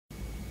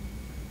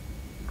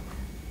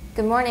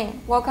Good morning.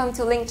 Welcome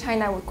to Link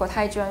China with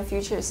Guotai Junan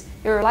Futures,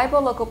 your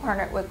reliable local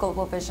partner with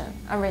Global Vision.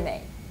 I'm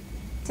Renee.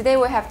 Today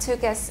we have two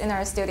guests in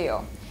our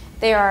studio.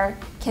 They are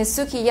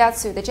Kensuke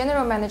Yazu, the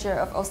General Manager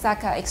of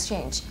Osaka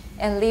Exchange,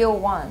 and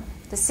Wang,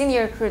 the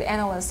Senior Crude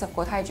Analyst of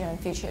Guotai Junan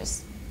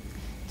Futures.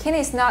 Ken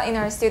is not in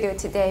our studio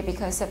today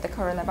because of the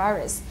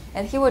coronavirus,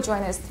 and he will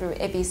join us through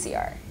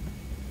ABCR.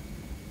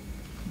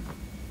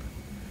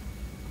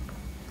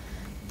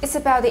 It's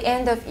about the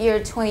end of year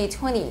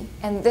 2020,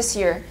 and this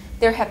year,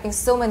 there have been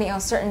so many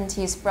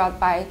uncertainties brought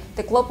by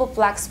the global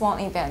black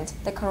swan event,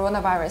 the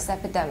coronavirus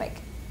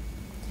epidemic.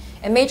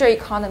 And major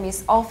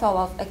economies all fell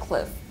off a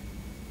cliff.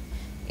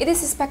 It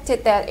is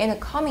expected that in the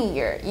coming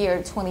year, year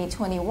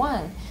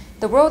 2021,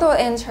 the world will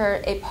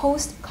enter a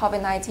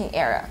post-COVID-19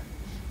 era,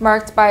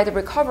 marked by the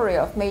recovery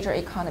of major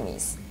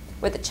economies,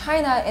 with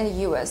China and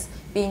the US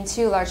being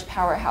two large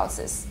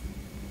powerhouses.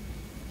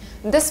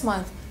 This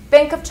month,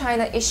 Bank of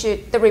China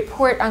issued the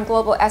report on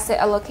global asset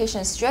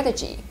allocation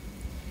strategy.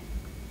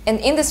 And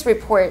in this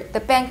report, the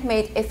bank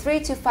made a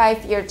 3 to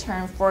 5 year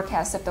term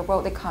forecast of the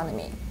world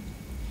economy.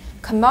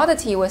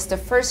 Commodity was the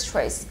first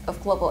choice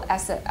of global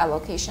asset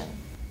allocation.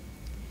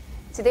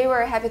 Today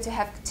we're happy to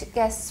have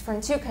guests from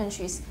two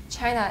countries,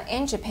 China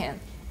and Japan,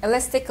 and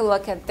let's take a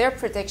look at their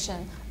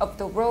prediction of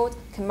the world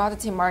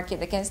commodity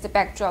market against the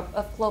backdrop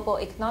of global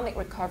economic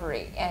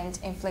recovery and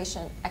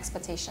inflation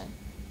expectation.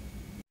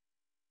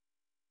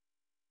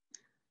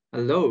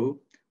 Hello,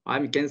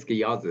 I'm Kensuke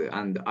Yazu,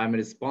 and I'm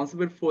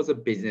responsible for the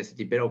business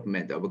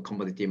development of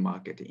commodity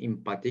market, in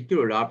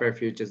particular rubber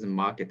futures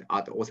market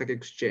at Osaka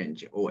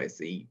Exchange,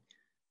 OSE.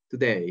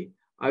 Today,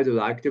 I would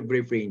like to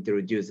briefly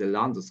introduce the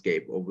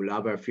landscape of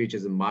rubber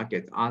futures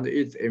market and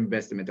its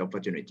investment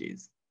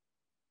opportunities.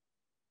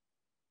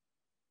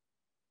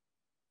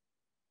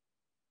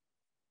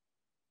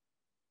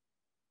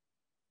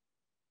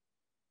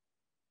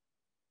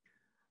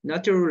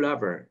 Natural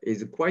rubber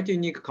is quite a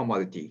unique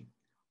commodity.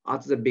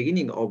 At the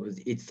beginning of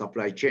its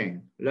supply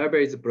chain, rubber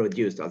is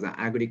produced as an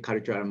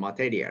agricultural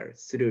material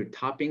through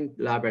tapping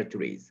rubber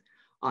trees,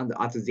 and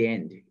at the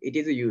end, it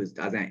is used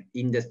as an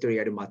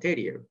industrial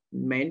material,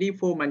 mainly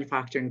for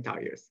manufacturing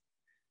tires.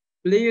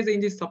 Players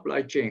in this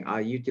supply chain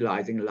are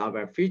utilizing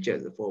rubber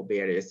futures for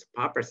various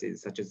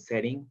purposes such as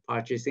selling,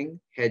 purchasing,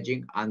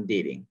 hedging, and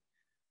dealing.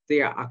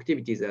 Their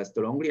activities are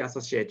strongly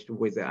associated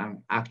with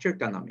an actual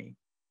economy.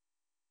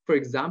 For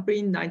example,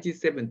 in the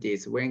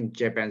 1970s, when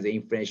Japan's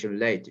inflation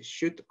rate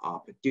shot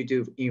up due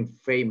to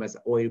infamous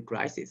oil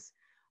crisis,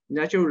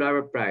 natural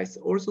rubber price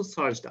also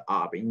surged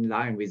up in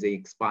line with the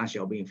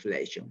expansion of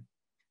inflation.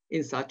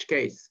 In such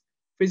case,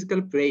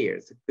 physical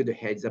players could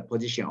hedge the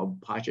position of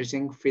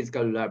purchasing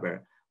physical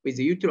rubber with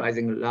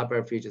utilizing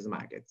rubber futures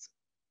markets.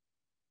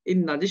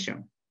 In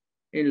addition,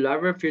 in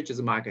rubber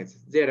futures markets,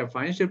 there are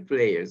financial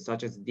players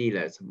such as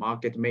dealers,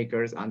 market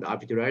makers, and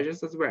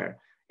arbitrageurs as well,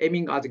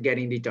 aiming at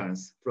getting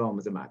returns from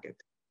the market.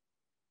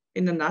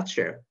 In a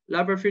nutshell,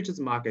 rubber futures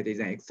market is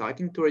an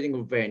exciting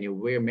trading venue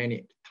where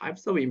many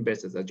types of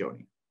investors are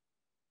joining.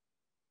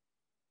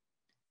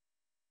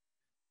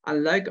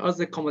 Unlike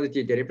other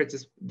commodity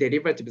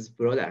derivatives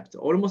products,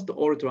 almost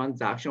all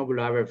transactions of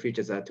rubber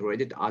futures are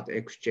traded at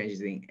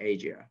exchanges in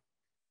Asia.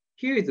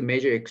 Here is the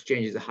major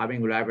exchanges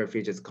having rubber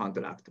futures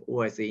contract,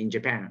 OSE in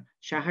Japan,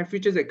 Shanghai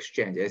Futures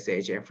Exchange,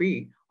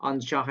 SHFE,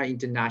 and Shanghai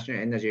International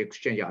Energy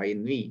Exchange,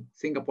 INE,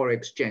 Singapore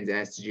Exchange,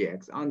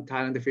 SGX, and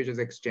Thailand Futures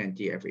Exchange,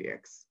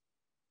 TFEX.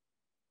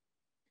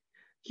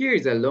 Here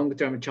is a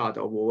long-term chart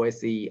of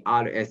OSE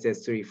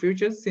RSS3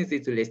 futures since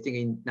its listing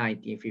in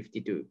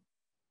 1952.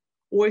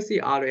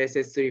 OSE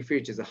RSS3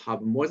 futures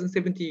have more than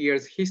 70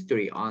 years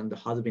history and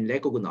has been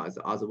recognized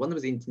as one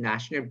of the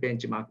international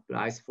benchmark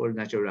price for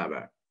natural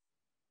rubber.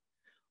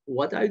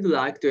 What I'd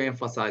like to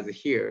emphasize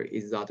here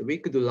is that we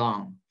could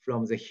learn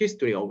from the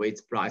history of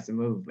its price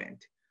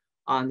movement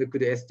and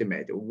could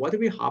estimate what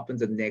will happen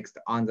next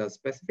under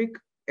specific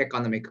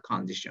economic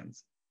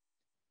conditions.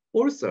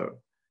 Also,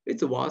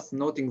 it's worth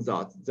noting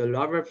that the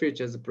rubber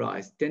futures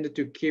price tend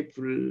to keep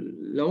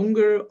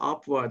longer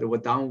upward or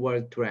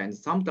downward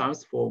trends,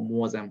 sometimes for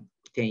more than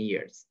 10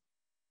 years.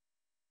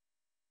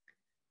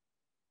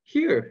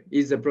 Here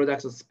is the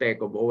product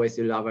spec of OSE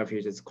rubber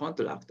futures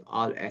contract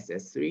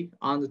RSS3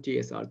 and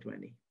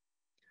TSR20.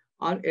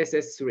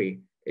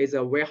 RSS3 is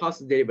a warehouse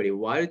delivery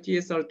while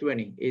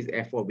TSR20 is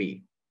FOB.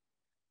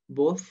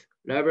 Both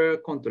rubber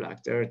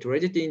contracts are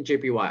traded in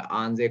JPY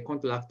and the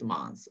contract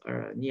months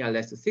are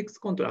nearest 6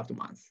 contract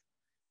months.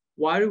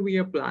 While we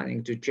are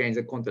planning to change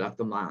the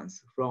contract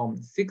months from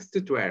 6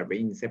 to 12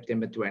 in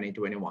September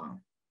 2021.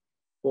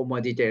 For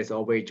more details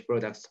of each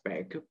product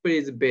spec,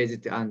 please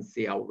visit and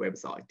see our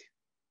website.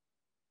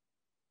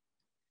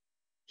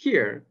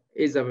 Here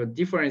is the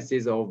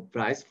differences of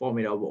price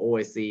formula of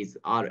OSE's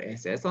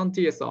RSS and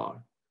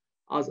TSR.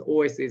 As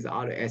OSE's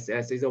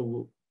RSS is a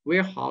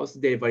warehouse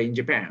delivery in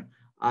Japan,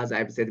 as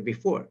I've said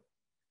before.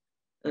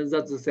 And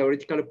that the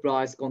theoretical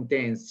price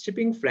contains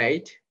shipping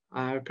freight,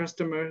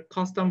 customer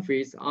custom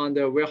fees, and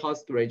a warehouse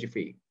storage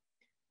fee.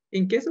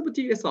 In case of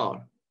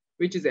TSR,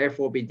 which is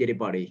FOB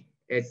delivery,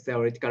 Its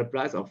theoretical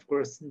price, of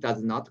course,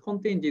 does not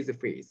contain these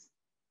fees.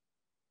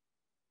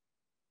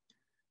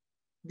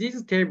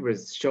 These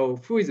tables show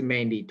who is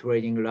mainly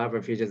trading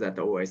rubber futures at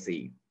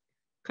OSE.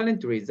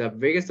 Currently, the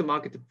biggest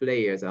market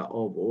players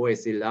of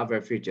OSE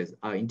rubber futures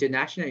are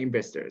international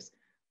investors,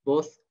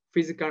 both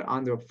physical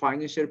and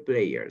financial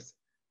players,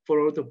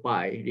 followed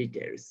by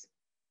retailers.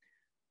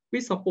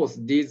 We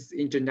suppose these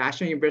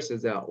international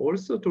investors are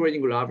also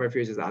trading rubber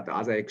futures at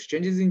other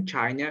exchanges in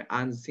China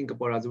and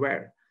Singapore as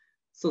well,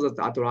 so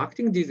that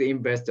attracting these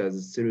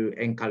investors through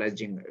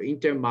encouraging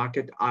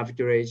intermarket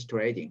arbitrage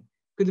trading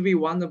could be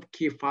one of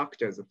key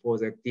factors for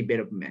the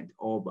development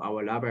of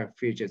our rubber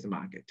futures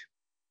market.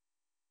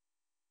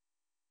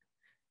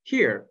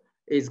 Here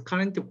is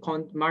current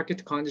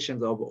market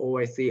conditions of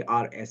OSE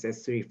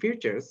RSS3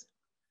 futures.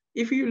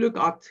 If you look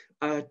at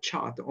a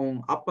chart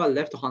on upper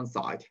left-hand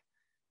side,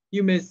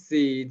 you may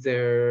see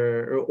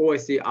the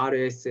OSE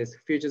RSS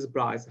futures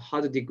price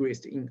had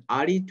decreased in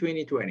early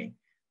 2020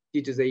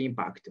 due to the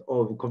impact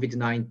of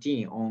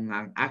COVID-19 on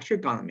an actual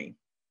economy.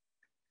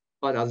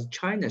 But as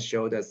China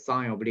showed a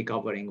sign of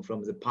recovering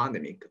from the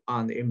pandemic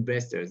and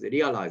investors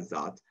realized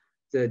that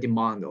the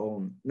demand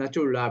on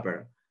natural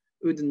rubber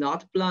would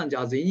not plunge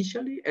as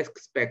initially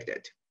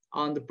expected,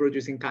 and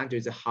producing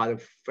countries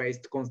had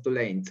faced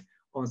constraints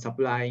on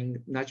supplying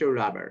natural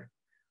rubber.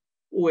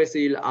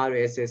 OSE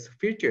RSS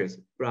futures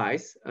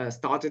price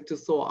started to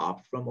soar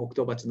up from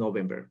October to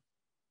November.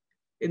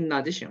 In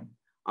addition,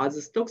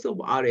 as stocks of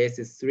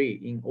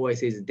RSS3 in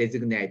OSE's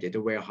designated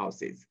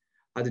warehouses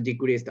had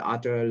decreased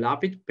at a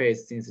rapid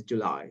pace since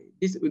July,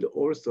 this would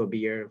also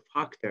be a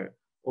factor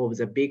of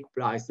the big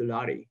price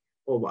rally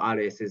of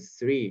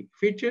RSS3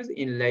 futures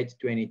in late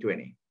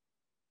 2020.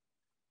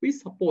 We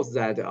suppose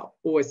that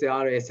OSE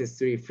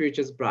RSS3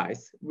 futures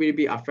price will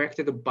be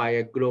affected by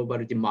a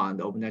global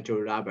demand of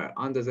natural rubber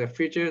under the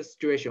future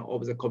situation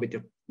of the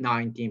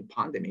COVID-19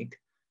 pandemic,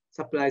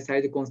 supply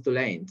side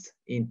constraints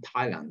in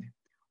Thailand,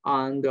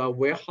 and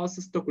warehouse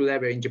stock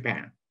level in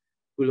Japan.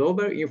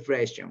 Global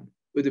inflation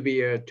would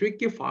be a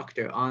tricky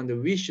factor,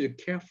 and we should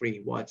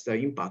carefully watch the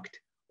impact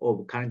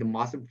of current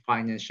massive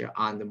financial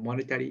and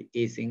monetary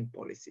easing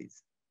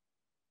policies.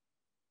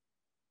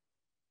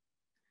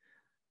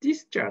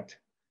 This chart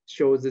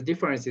shows the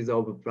differences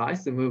of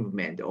price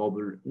movement of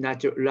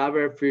natural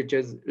rubber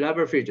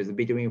futures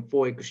between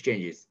four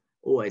exchanges: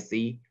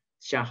 OSE,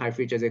 Shanghai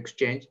Futures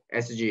Exchange,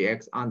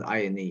 SGX, and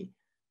INE,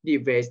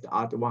 rebased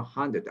at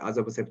 100 as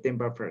of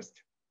September 1st.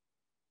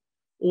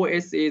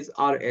 OSE's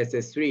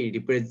RSS3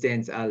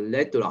 represents a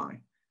red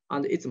line,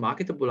 and its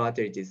market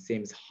volatility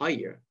seems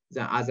higher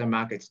than other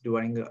markets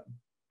during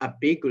a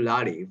big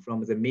rally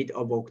from the mid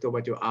of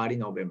October to early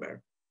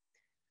November.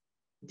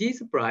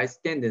 This price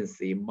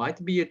tendency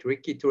might be a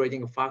tricky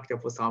trading factor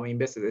for some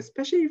investors,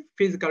 especially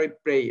physical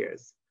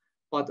players,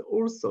 but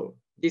also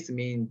this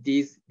means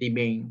these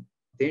remain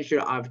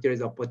potential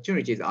arbitrage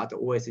opportunities at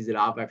OSE's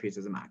rubber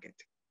futures market.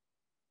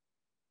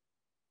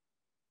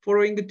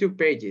 Following two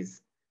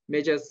pages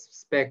measures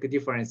spec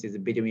differences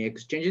between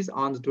exchanges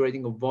and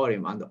trading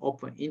volume and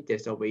open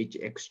interest of each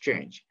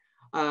exchange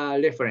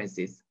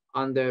references,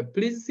 and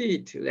please see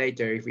it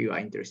later if you are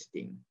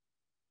interested.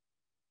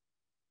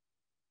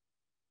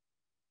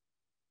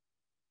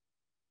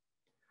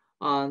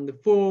 And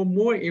for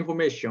more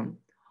information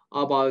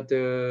about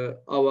the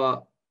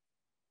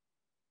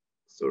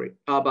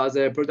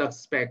product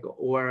spec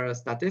or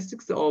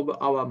statistics of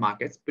our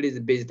markets, please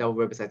visit our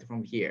website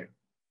from here.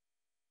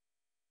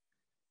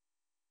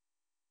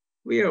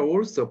 We are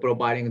also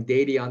providing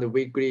daily and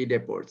weekly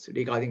reports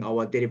regarding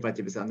our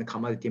derivatives and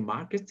commodity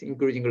markets,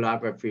 including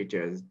rubber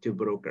futures, to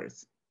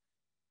brokers.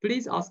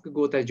 Please ask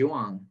Guotai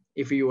Junan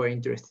if you are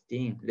interested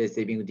in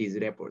receiving these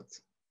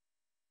reports.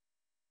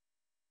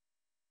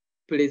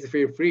 Please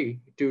feel free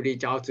to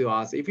reach out to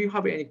us if you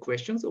have any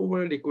questions or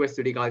requests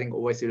regarding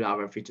OSE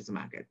rubber futures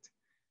market.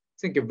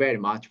 Thank you very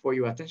much for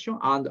your attention,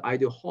 and I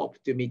do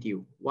hope to meet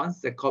you once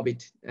the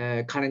current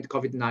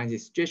COVID-19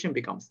 situation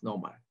becomes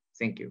normal.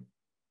 Thank you.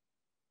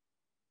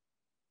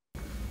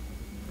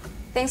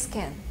 Thanks,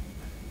 Ken.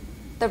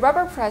 The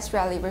rubber price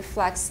rally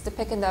reflects the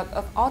picking up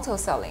of auto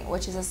selling,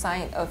 which is a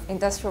sign of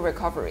industrial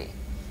recovery.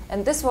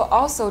 And this will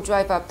also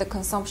drive up the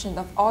consumption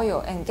of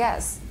oil and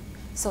gas.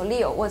 So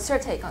Leo, what's your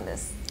take on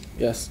this?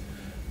 Yes.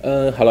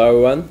 Hello,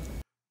 everyone.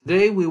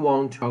 Today, we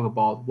want to talk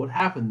about what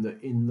happened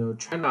in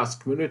China's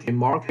commodity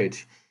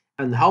market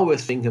and how we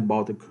think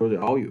about the crude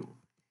oil.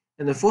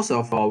 And first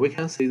of all, we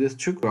can see this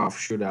two graph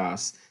showed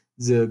us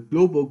the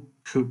global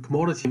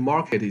commodity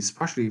market,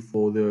 especially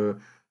for the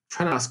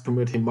China's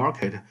commodity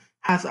market,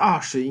 has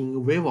ushered in a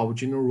wave of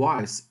general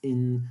rise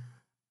in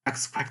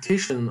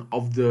expectation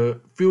of the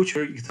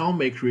future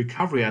economic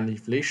recovery and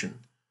inflation.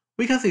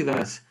 We can see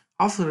that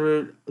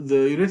after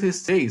the United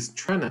States,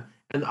 China,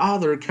 and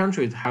other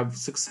countries have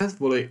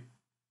successfully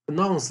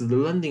announced the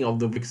landing of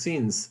the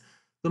vaccines,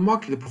 the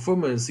market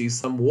performance is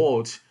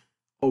somewhat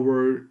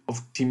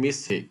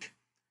over-optimistic.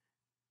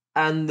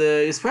 And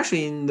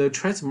especially in the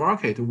Chinese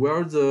market,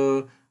 where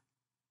the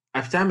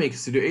epidemic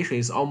situation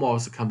is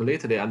almost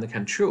completely under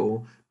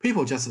control,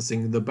 people just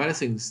think the bad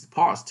things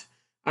past.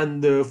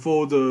 And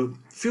for the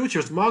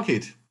futures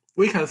market,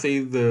 we can see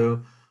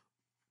the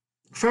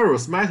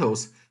ferrous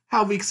metals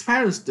have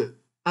experienced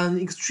an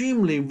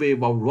extremely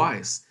wave of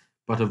rise.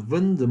 But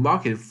when the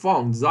market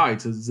found that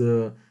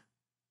the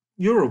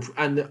Europe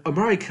and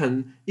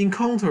American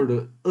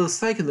encountered a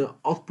second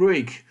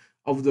outbreak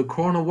of the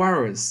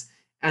coronavirus,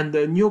 and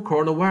a new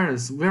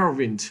coronavirus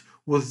variant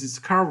was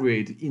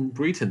discovered in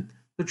Britain,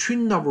 the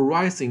trend of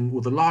rising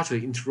was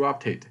largely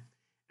interrupted,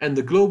 and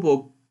the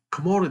global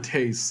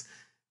commodities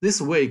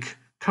this week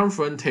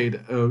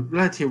confronted a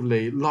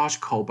relatively large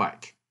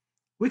callback.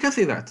 We can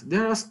see that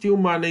there are still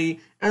many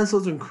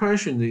uncertain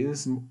questions in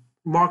this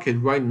market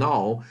right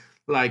now,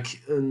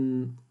 like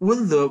when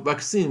the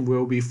vaccine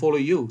will be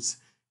fully used.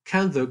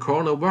 Can the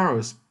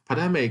coronavirus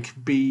pandemic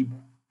be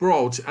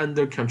brought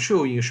under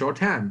control in a short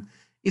time?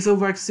 Is the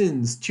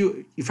vaccine still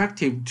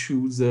effective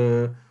to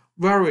the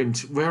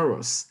variant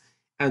virus?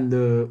 And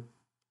the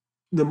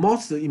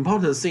most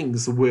important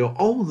things, will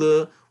all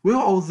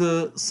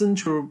the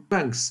central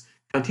banks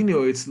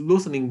continue its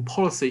loosening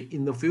policy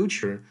in the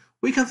future?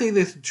 We can see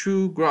this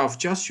two graph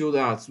just showed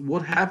us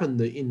what happened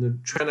in the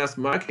China's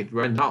market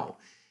right now.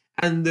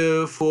 And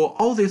for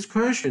all these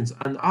questions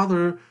and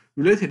other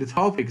related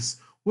topics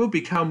will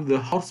become the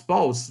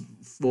hotspots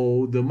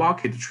for the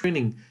market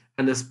training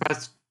and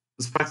the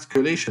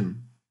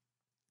speculation.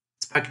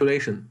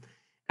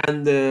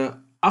 And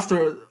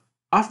after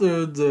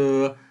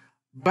the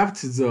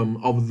baptism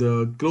of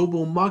the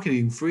global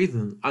marketing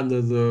freedom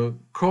under the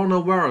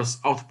coronavirus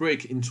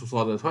outbreak in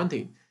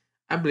 2020,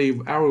 I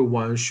believe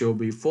everyone should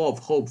be full of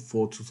hope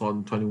for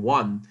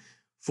 2021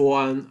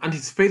 for an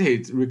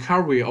anticipated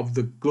recovery of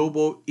the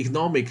global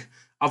economic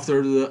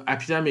after the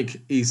epidemic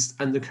is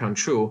under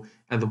control,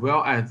 as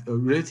well as a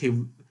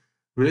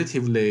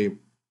relatively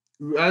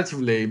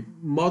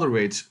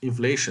moderate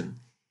inflation.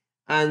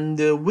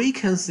 And we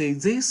can see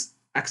this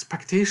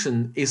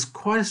expectation is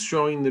quite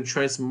strong in the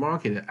Chinese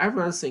market.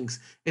 Everyone thinks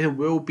it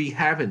will be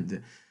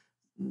happened.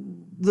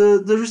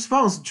 The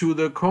response to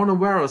the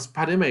coronavirus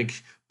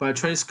pandemic by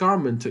Chinese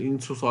government in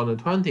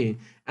 2020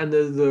 and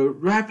the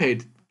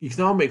rapid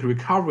economic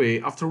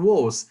recovery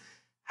afterwards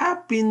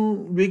have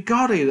been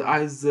regarded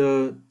as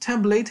the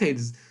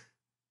templates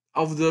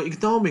of the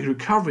economic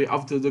recovery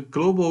after the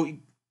global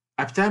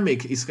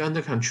epidemic is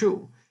under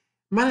control.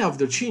 Many of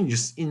the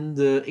changes in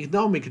the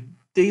economic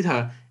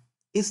data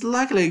is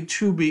likely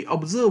to be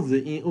observed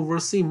in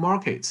overseas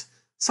markets,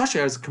 such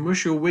as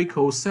commercial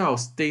vehicle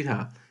sales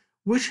data,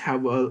 which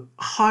have a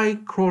high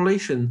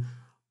correlation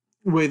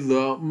with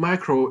the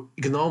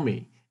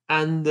macroeconomy,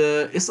 and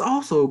it's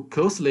also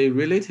closely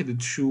related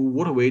to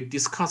what we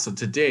discussed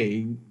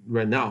today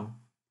right now.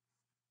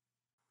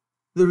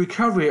 The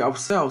recovery of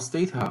sales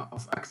data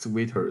of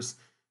excavators,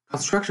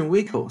 construction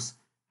vehicles,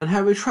 and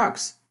heavy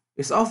trucks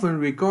is often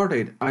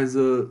regarded as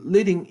a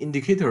leading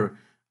indicator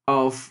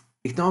of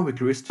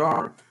economic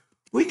restart.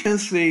 We can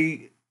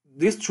see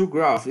these two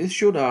graphs. It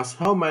showed us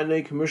how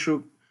many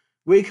commercial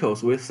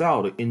vehicles were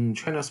sold in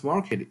China's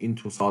market in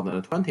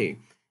 2020,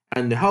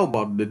 and how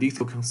about the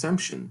diesel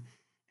consumption.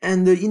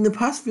 And in the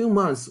past few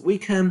months, we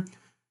can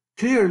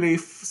clearly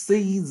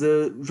see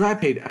the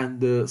rapid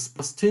and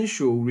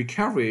substantial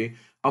recovery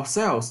of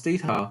sales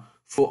data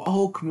for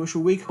all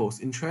commercial vehicles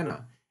in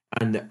China.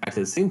 And at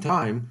the same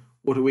time,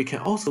 what we can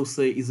also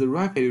see is the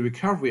rapid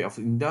recovery of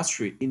the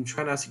industry in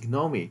China's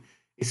economy,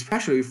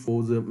 especially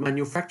for the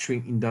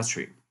manufacturing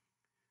industry.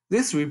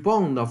 This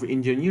rebound of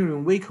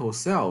engineering vehicle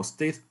sales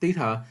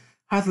data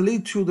has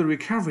led to the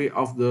recovery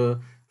of the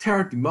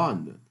tire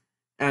demand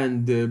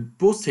and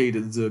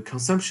boosted the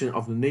consumption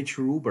of the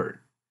nature rubber.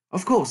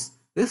 Of course,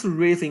 this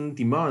rising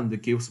demand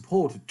gives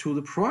support to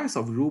the price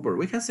of rubber.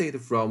 We can see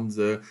it from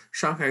the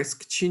Shanghai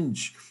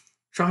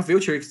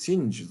Future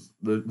Exchange.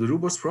 The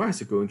rubber's price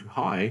is going to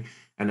high,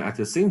 and at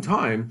the same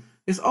time,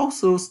 it's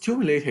also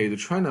stimulated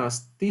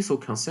China's diesel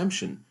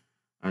consumption.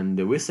 And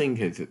we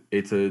think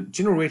it's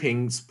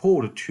generating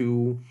support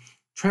to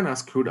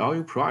China's crude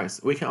oil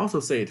price. We can also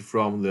see it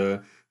from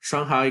the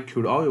Shanghai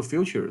crude oil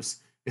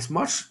futures. Its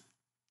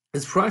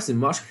price is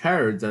much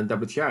higher than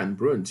WTI and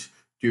Brent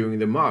during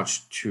the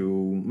March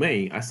to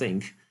May, I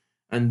think.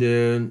 And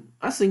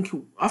I think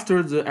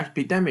after the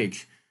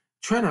epidemic,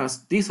 China's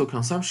diesel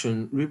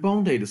consumption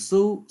rebounded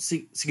so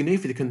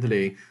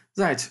significantly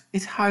that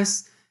it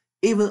has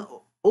even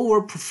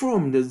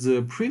overperformed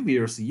the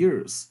previous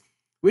years,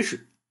 which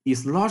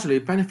is largely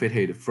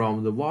benefited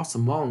from the vast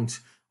amount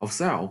of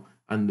sale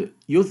and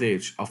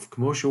usage of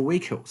commercial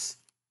vehicles.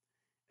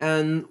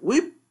 And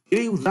we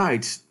believe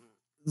that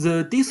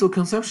the diesel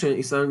consumption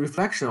is a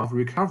reflection of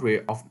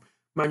recovery of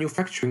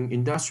manufacturing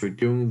industry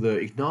during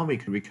the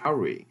economic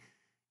recovery.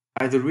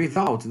 As a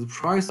result, the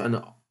price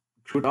and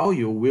crude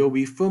oil will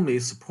be firmly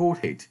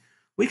supported.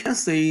 We can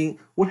see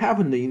what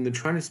happened in the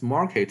Chinese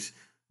market.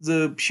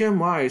 The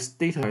PMI's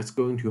data is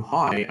going to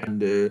high,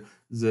 and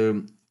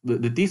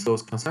the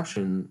diesel's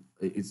consumption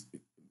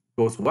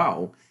goes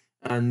well.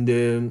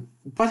 And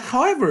but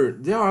however,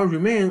 there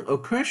remain a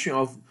question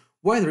of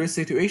whether this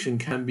situation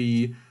can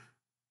be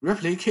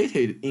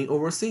replicated in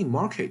overseas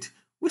market,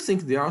 we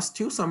think there are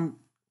still some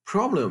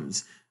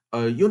problems.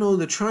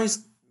 The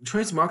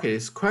Chinese market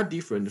is quite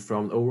different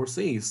from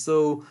overseas,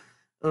 so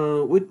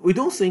we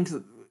don't think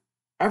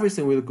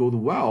everything will go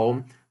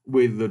well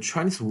with the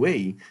Chinese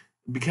way,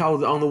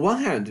 because on the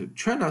one hand,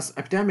 China's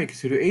epidemic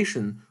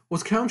situation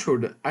was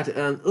controlled at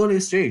an early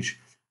stage,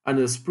 and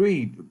the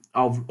spread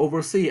of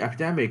overseas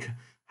epidemic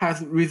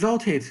has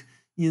resulted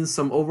in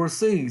some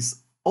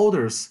overseas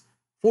orders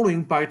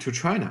falling back to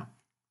China.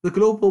 The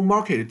global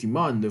market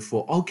demand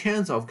for all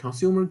kinds of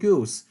consumer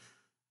goods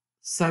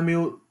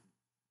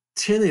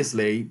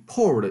simultaneously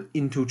poured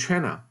into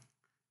China,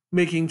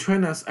 making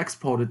China's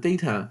export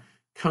data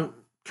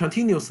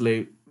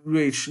continuously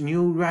reach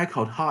new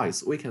record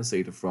highs. We can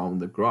see it from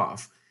the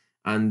graph.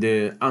 And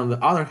on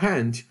the other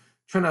hand,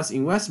 China's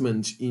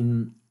investment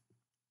in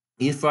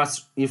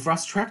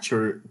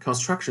infrastructure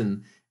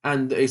construction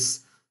and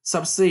its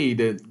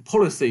subsidy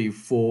policy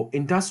for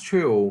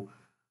industrial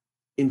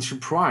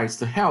enterprise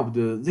helped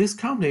this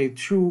company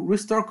to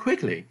restart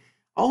quickly.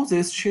 All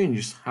these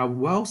changes have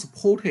well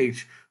supported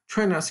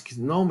China's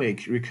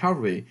economic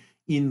recovery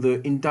in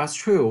the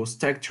industrial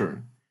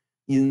sector.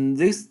 In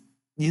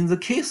the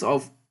case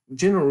of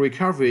general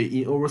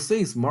recovery in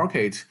overseas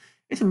market,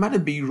 it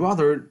might be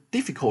rather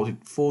difficult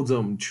for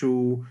them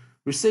to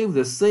receive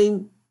the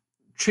same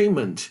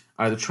treatment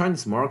as the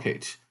Chinese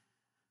market.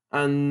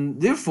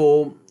 And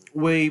therefore,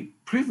 we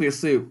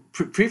previously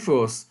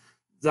preface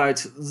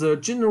that the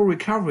general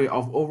recovery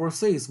of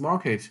overseas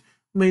market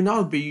may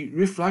not be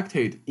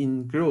reflected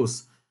in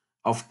growth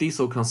of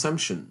diesel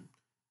consumption.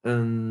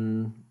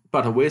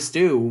 But we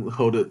still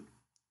hold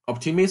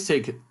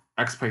optimistic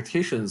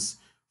expectations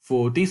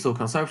for diesel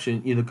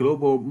consumption in the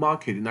global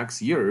market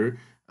next year.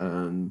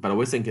 But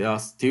we think there are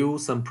still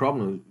some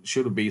problems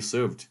should be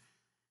solved.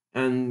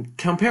 And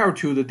compared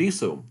to the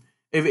diesel,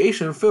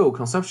 aviation fuel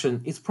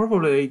consumption is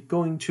probably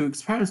going to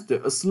experience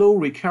a slow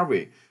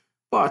recovery,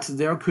 but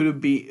there could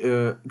be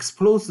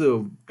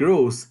explosive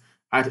growth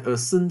at a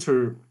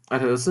center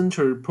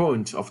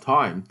point of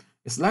time.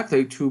 It's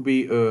likely to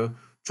be a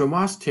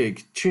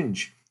dramatic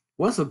change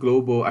once the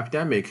global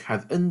epidemic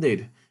has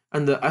ended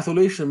and the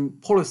isolation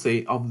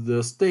policy of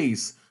the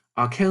states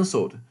are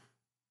cancelled.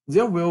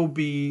 There will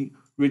be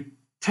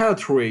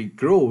retaliatory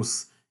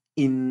growth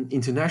in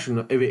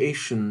international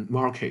aviation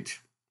market,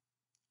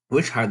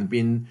 which had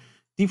been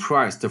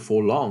depressed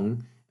for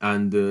long,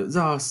 and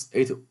thus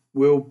it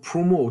will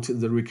promote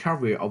the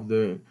recovery of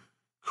the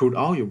crude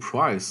oil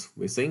price,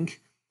 we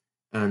think.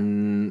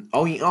 And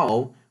all in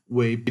all,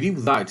 we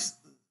believe that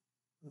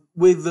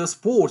with the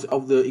support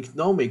of the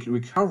economic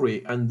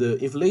recovery and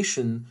the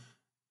inflation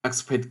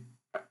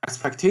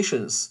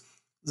expectations,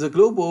 the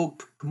global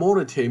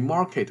commodity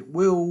market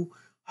will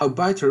have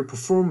better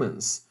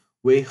performance.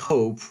 We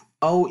hope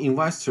all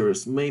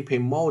investors may pay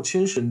more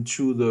attention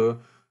to the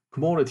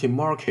commodity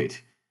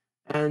market.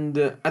 And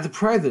at the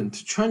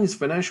present, Chinese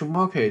financial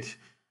market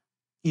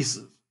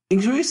is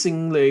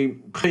increasingly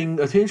paying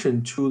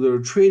attention to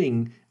the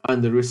trading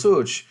and the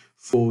research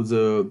for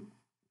the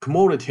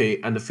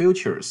commodity and the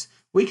futures.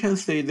 We can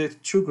see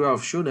that two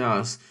graphs showing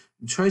us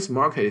the Chinese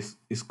market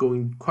is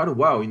going quite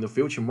well in the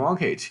future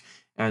market,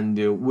 and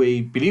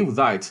we believe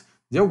that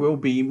there will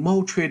be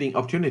more trading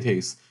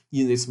opportunities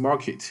in this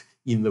market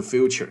in the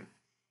future.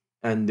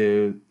 And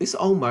it's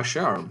all my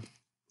share.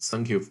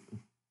 Thank you.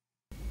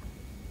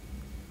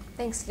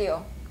 Thanks,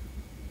 Leo.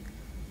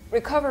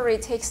 Recovery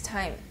takes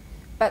time,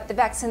 but the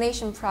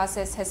vaccination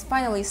process has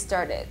finally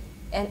started,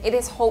 and it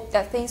is hoped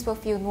that things will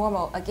feel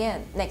normal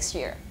again next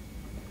year.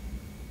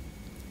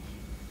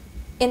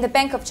 In the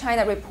Bank of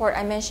China report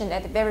I mentioned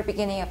at the very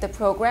beginning of the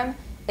program,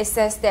 it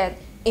says that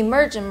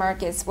emerging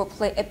markets will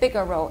play a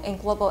bigger role in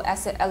global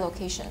asset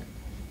allocation,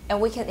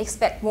 and we can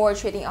expect more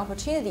trading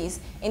opportunities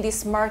in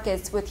these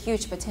markets with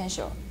huge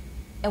potential.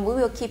 And we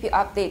will keep you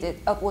updated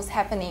of what's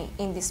happening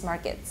in these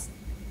markets.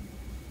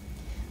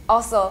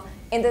 Also,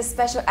 in this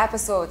special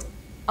episode,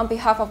 on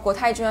behalf of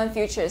Guotai Junan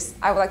Futures,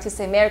 I would like to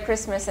say Merry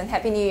Christmas and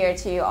Happy New Year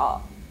to you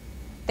all.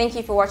 Thank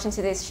you for watching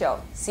today's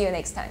show. See you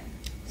next time.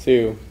 See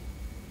you.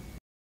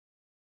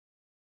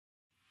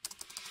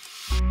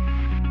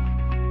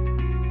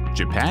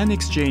 Japan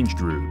Exchange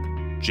Group,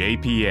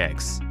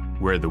 JPX,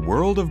 where the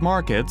world of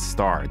markets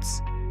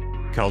starts.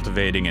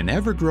 Cultivating an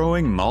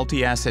ever-growing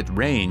multi-asset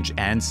range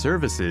and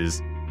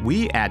services,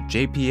 we at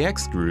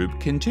JPX Group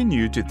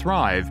continue to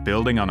thrive,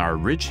 building on our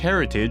rich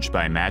heritage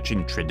by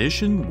matching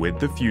tradition with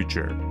the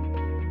future.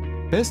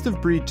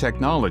 Best-of-breed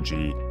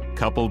technology,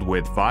 coupled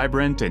with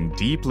vibrant and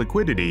deep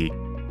liquidity,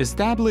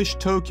 established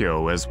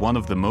Tokyo as one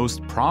of the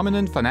most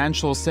prominent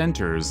financial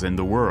centers in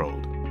the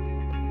world.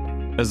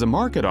 As a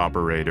market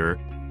operator,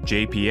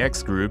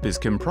 JPX Group is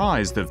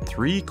comprised of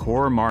three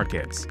core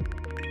markets: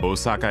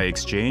 Osaka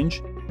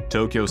Exchange,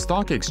 Tokyo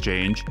Stock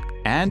Exchange,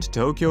 and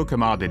Tokyo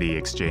Commodity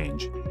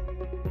Exchange.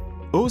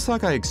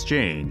 Osaka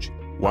Exchange,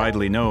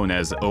 widely known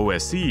as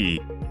OSE,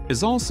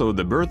 is also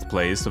the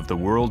birthplace of the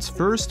world's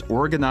first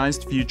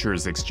organized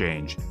futures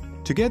exchange.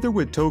 Together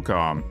with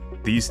TOCOM,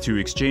 These two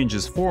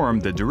exchanges form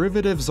the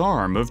derivatives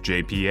arm of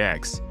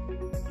JPX.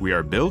 We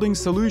are building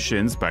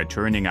solutions by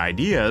turning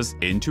ideas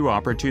into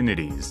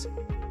opportunities.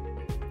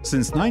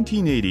 Since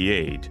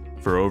 1988,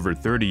 for over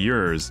 30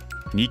 years,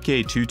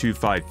 Nikkei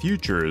 225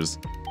 Futures,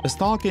 a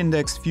stock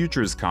index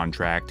futures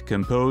contract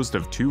composed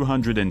of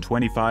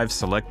 225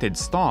 selected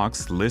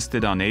stocks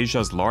listed on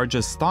Asia's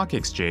largest stock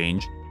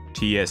exchange,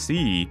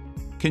 TSE,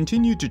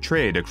 continued to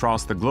trade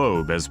across the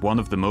globe as one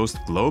of the most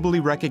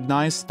globally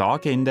recognized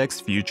stock index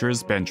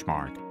futures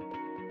benchmark.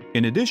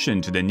 In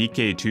addition to the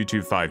Nikkei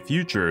 225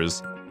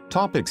 Futures,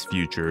 Topix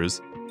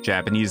Futures,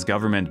 Japanese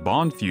government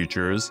bond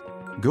futures,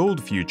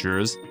 gold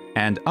futures,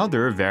 and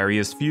other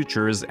various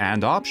futures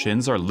and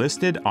options are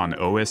listed on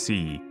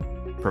OSE,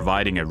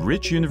 providing a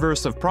rich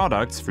universe of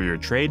products for your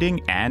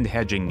trading and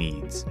hedging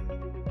needs.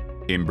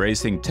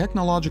 Embracing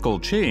technological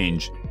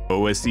change,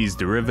 OSE's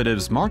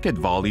derivatives market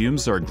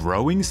volumes are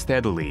growing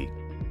steadily.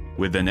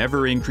 With an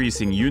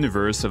ever-increasing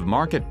universe of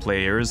market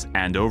players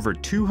and over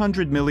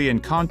 200 million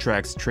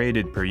contracts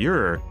traded per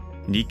year,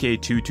 Nikkei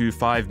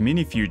 225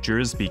 mini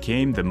futures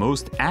became the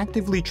most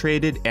actively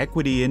traded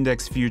equity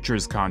index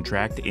futures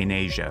contract in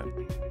Asia.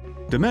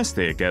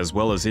 Domestic as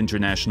well as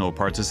international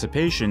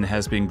participation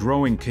has been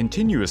growing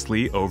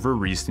continuously over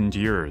recent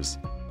years.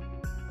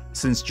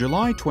 Since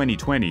July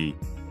 2020,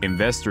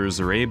 investors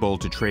are able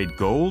to trade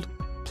gold,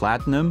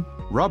 platinum,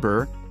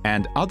 rubber,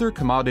 and other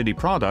commodity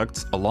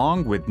products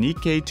along with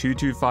Nikkei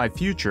 225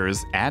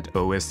 futures at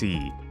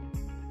OSE.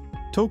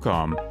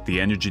 TOCOM,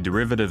 the energy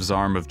derivatives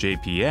arm of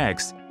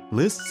JPX,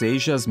 lists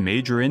Asia's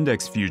major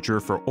index future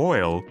for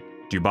oil,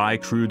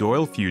 Dubai crude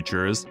oil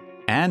futures,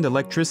 and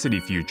electricity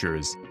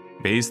futures,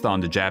 based on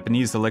the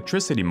Japanese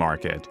electricity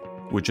market,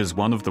 which is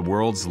one of the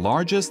world's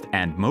largest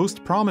and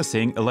most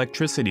promising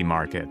electricity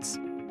markets.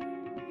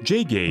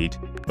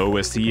 JGate,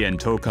 OSE and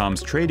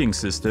TOCOM's trading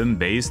system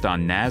based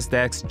on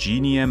Nasdaq's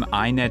Genium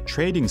iNet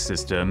trading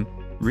system,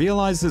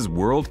 realizes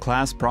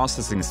world-class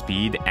processing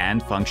speed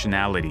and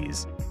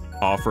functionalities,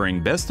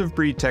 offering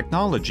best-of-breed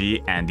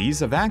technology and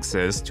ease of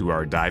access to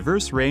our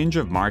diverse range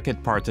of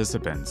market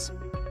participants.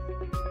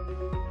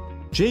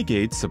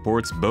 JGate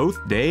supports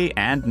both day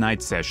and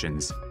night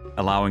sessions,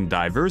 allowing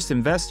diverse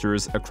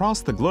investors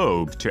across the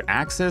globe to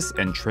access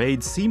and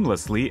trade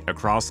seamlessly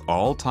across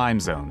all time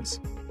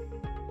zones.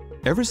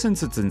 Ever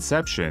since its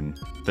inception,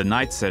 the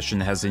night session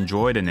has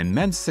enjoyed an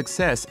immense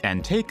success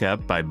and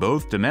take-up by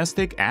both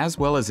domestic as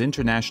well as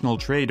international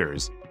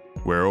traders,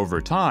 where over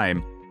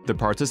time, the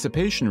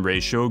participation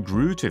ratio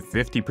grew to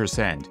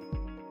 50%.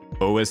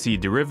 OSE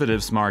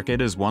derivatives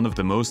market is one of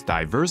the most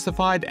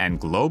diversified and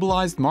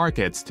globalized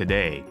markets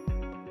today.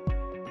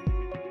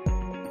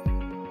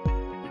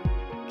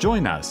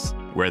 Join us,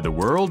 where the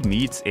world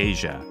meets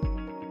Asia.